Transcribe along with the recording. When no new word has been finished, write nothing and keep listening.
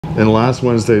In last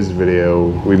Wednesday's video,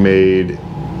 we made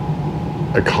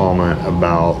a comment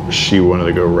about she wanted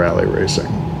to go rally racing.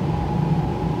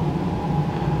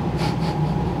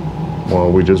 Well,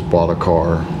 we just bought a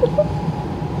car.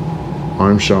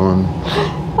 I'm Shawn.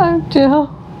 I'm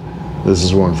Jill. This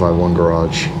is 151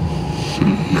 Garage.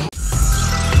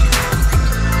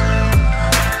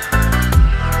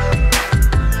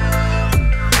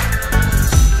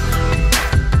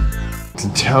 To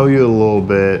tell you a little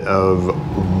bit of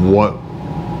what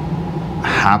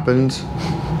happened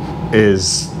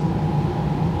is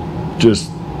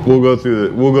just we'll go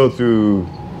through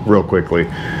real quickly.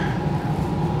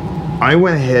 I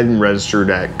went ahead and registered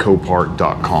at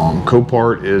CoPart.com.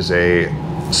 CoPart is a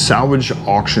salvage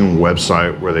auction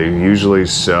website where they usually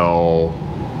sell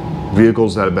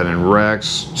vehicles that have been in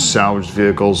wrecks, salvaged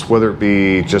vehicles, whether it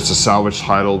be just a salvage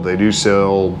title. They do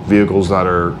sell vehicles that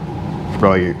are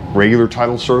like regular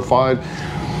title certified.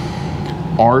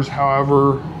 Ours,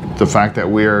 however, the fact that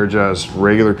we are just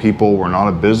regular people, we're not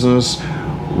a business,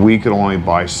 we could only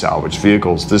buy salvage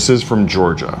vehicles. This is from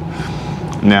Georgia.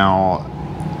 Now,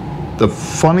 the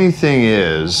funny thing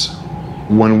is,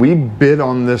 when we bid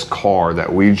on this car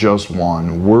that we just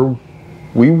won,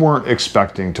 we weren't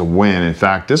expecting to win. In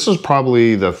fact, this was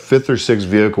probably the 5th or 6th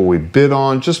vehicle we bid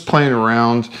on, just playing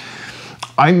around.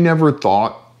 I never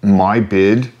thought my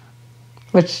bid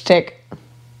would stick.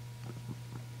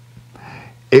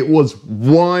 It was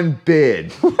one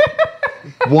bid.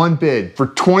 One bid for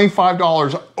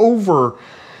 $25 over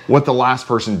what the last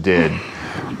person did,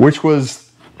 which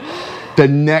was the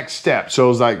next step. So it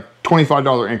was like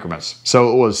 $25 increments.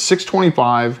 So it was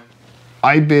 $625.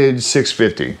 I bid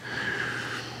 $650.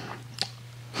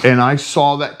 And I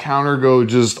saw that counter go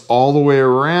just all the way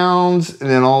around, and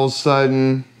then all of a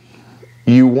sudden,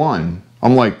 you won.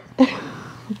 I'm like,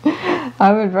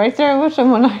 I was right there with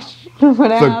him when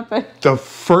it happened. The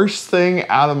first thing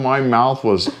out of my mouth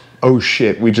was, "Oh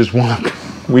shit, we just won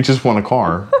a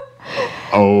car."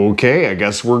 Okay, I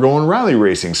guess we're going rally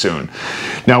racing soon.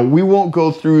 Now, we won't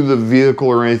go through the vehicle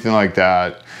or anything like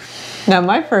that. Now,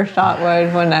 my first thought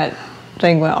was when that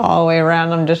thing went all the way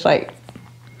around, I'm just like,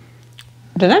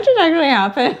 did that just actually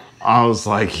happen? I was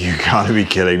like, you gotta be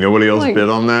kidding. Nobody else bid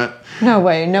on that? No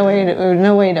way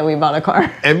that we bought a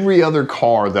car. Every other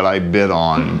car that I bid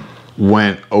on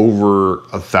went over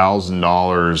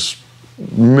 $1,000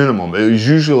 minimum. It was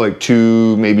usually like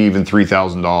 $2,000, maybe even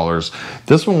 $3,000.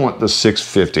 This one went to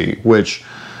 $650, which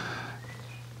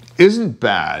isn't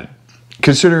bad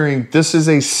considering this is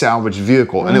a salvage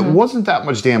vehicle, and it wasn't that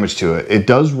much damage to it. It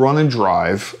does run and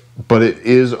drive, but it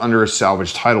is under a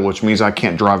salvage title, which means I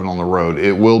can't drive it on the road.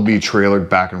 It will be trailered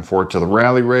back and forth to the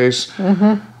rally race.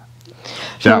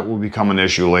 That will become an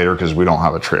issue later because we don't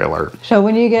have a trailer. So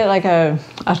when you get like a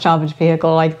salvage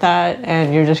vehicle like that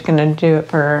and you're just gonna do it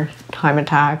for time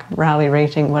attack, rally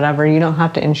racing, whatever, you don't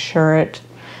have to insure it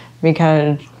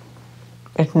because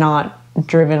it's not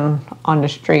driven on the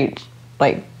streets,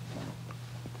 like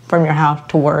from your house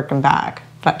to work and back,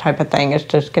 that type of thing. It's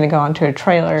just gonna go onto a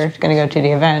trailer, it's gonna go to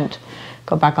the event,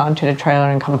 go back onto the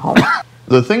trailer and come home.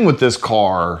 The thing with this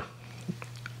car,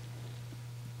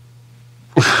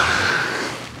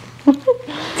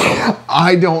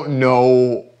 I don't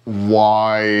know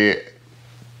why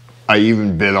I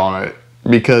even bid on it,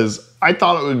 because I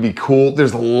thought it would be cool.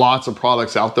 There's lots of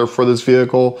products out there for this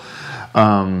vehicle.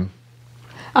 I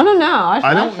don't know. I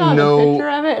saw the picture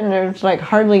of it and there's like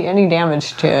hardly any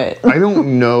damage to it. I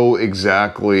don't know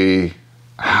exactly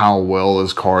how well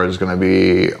this car is going to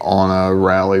be on a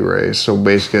rally race. So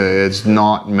basically it's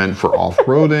not meant for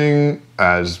off-roading,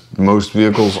 as most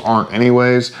vehicles aren't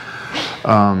anyways.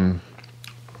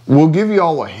 We'll give you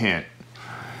all a hint.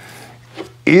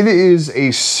 It is a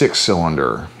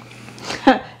 6-cylinder.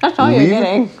 That's all you're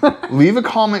getting. Leave a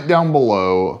comment down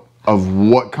below of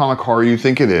what kind of car you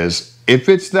think it is. If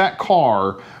it's that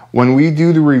car, when we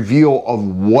do the reveal of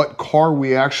what car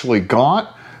we actually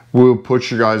got, we'll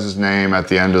put your guys' name at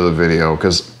the end of the video,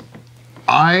 because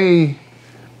I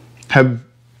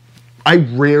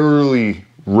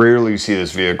rarely see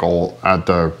this vehicle at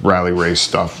the rally race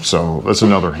stuff, so that's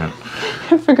another hint.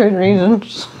 For good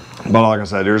reasons. But like I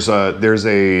said, there's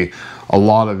a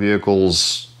lot of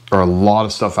vehicles, or a lot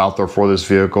of stuff out there for this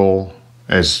vehicle.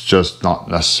 It's just not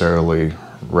necessarily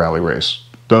rally race.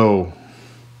 Though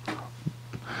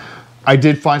I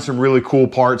did find some really cool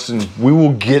parts, and we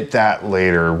will get that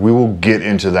later. We will get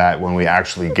into that when we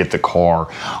actually get the car.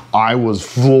 I was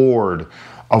floored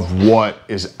of what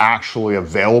is actually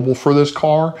available for this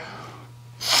car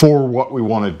for what we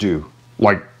want to do.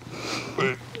 Like,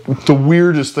 the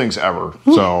weirdest things ever.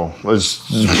 So, it's,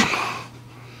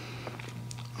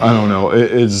 I don't know.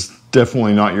 It's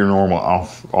definitely not your normal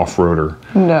off-roader.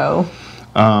 No.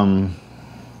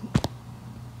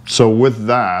 So with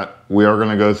that, we are going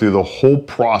to go through the whole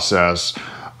process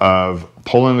of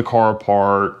pulling the car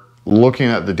apart, looking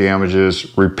at the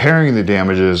damages, repairing the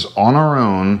damages on our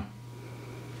own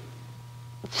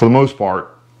for the most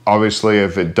part. Obviously,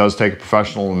 if it does take a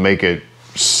professional to make it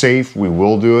safe, we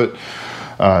will do it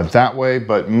that way,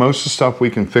 but most of the stuff we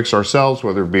can fix ourselves,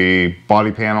 whether it be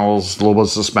body panels, a little bit of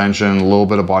suspension, a little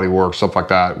bit of body work, stuff like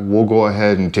that. We'll go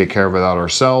ahead and take care of it out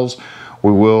ourselves.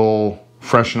 We will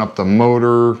freshen up the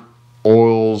motor,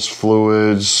 oils,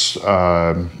 fluids,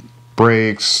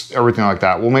 brakes, everything like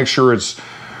that. We'll make sure it's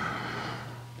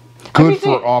good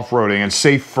for off-roading and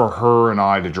safe for her and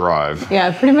I to drive.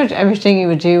 Yeah, pretty much everything you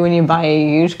would do when you buy a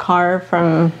used car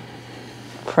from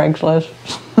Craigslist,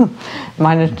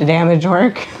 minus the damage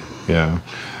work. Yeah.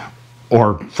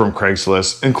 Or from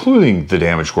Craigslist, including the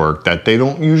damage work that they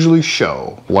don't usually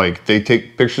show. Like, they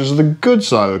take pictures of the good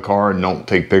side of the car and don't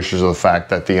take pictures of the fact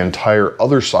that the entire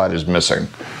other side is missing.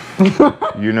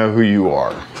 You know who you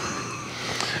are.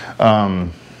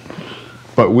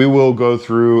 But we will go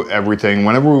through everything.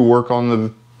 Whenever we work on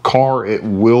the car, it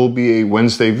will be a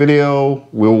Wednesday video.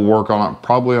 We'll work on it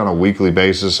probably on a weekly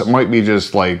basis. It might be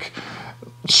just like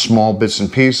small bits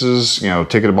and pieces, you know,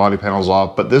 taking the body panels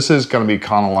off, but this is going to be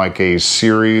kind of like a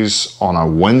series on a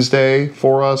Wednesday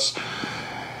for us.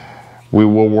 We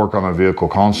will work on a vehicle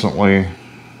constantly,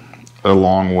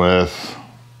 along with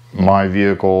my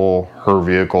vehicle, her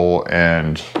vehicle,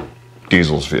 and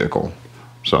Diesel's vehicle.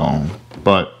 So,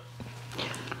 but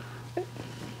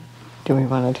do we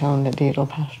want to tell him that Diesel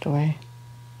passed away?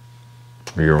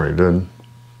 You already did.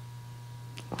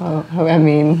 Oh, I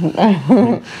mean...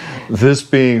 This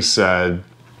being said,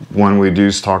 when we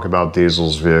do talk about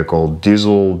Diesel's vehicle,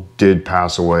 Diesel did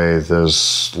pass away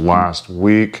this last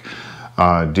week.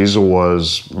 Diesel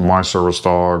was my service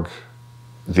dog.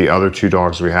 The other two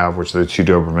dogs we have, which are the two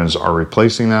Dobermans, are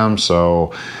replacing them.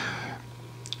 So,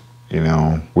 you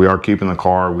know, we are keeping the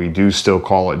car. We do still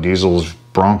call it Diesel's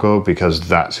Bronco because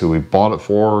that's who we bought it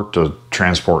for, to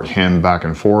transport him back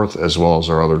and forth, as well as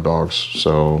our other dogs.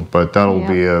 So, but that'll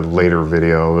be a later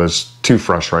video. It's too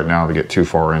fresh right now to get too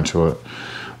far into it.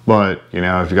 But, you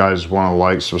know, if you guys want to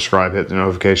like, subscribe, hit the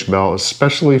notification bell,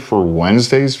 especially for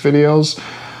Wednesday's videos.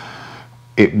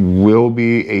 It will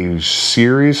be a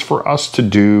series for us to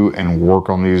do and work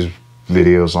on these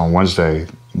videos on Wednesday.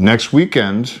 Next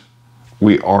weekend,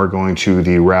 we are going to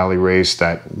the rally race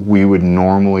that we would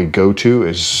normally go to.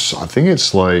 Is, I think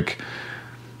it's like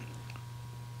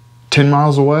 10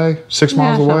 miles away, 6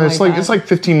 miles away. It's like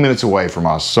 15 minutes away from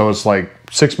us. So it's like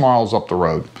 6 miles up the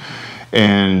road.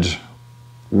 And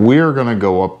we're gonna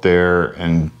go up there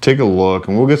and take a look,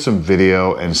 and we'll get some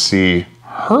video and see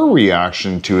her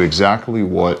reaction to exactly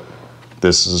what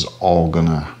this is all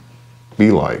gonna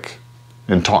be like,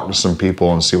 and talk to some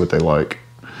people and see what they like.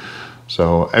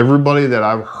 So everybody that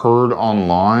I've heard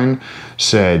online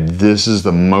said this is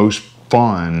the most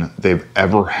fun they've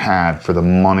ever had for the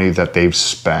money that they've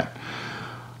spent.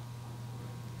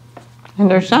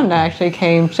 And there's some that actually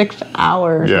came 6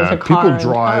 hours with a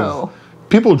car.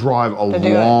 People drive a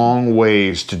long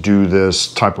ways to do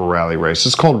this type of rally race.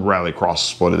 It's called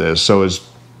rallycross is what it is. So it's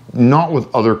not with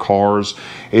other cars.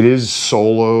 It is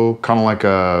solo, kind of like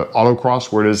a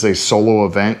autocross, where it is a solo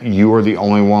event. You are the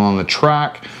only one on the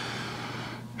track.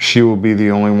 She will be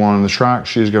the only one on the track.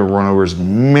 She's going to run over as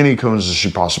many cones as she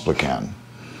possibly can.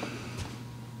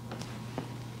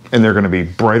 And they're going to be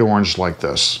bright orange like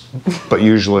this, but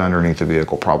usually underneath the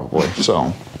vehicle probably.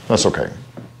 So that's okay.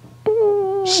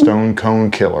 Stone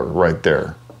cone killer right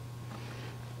there.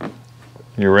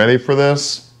 You ready for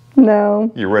this?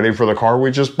 No. You ready for the car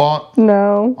we just bought?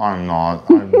 No. I'm not.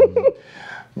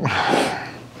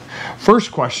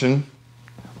 First question,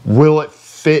 will it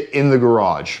fit in the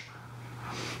garage?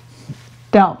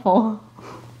 Doubtful.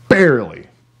 Barely.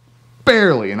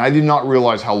 Barely. And I did not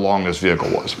realize how long this vehicle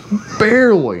was.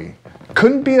 Barely.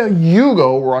 Couldn't be a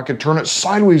Yugo where I could turn it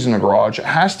sideways in the garage. It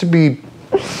has to be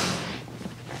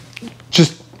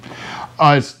just,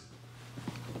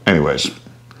 anyways,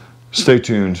 stay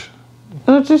tuned.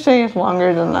 Let's just say it's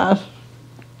longer than this.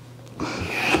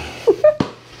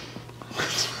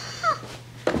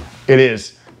 It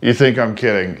is. You think I'm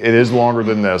kidding. It is longer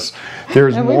than this.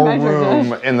 There's more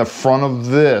room in the front of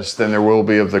this than there will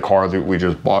be of the car that we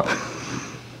just bought.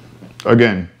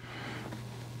 Again,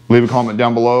 leave a comment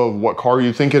down below of what car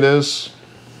you think it is.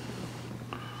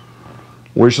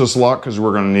 Wish us luck, because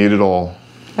we're going to need it all.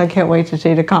 I can't wait to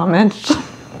see the comments.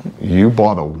 You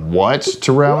bought a what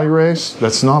to rally race?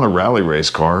 That's not a rally race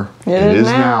car. It is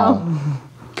now.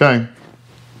 Okay.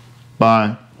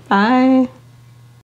 Bye. Bye.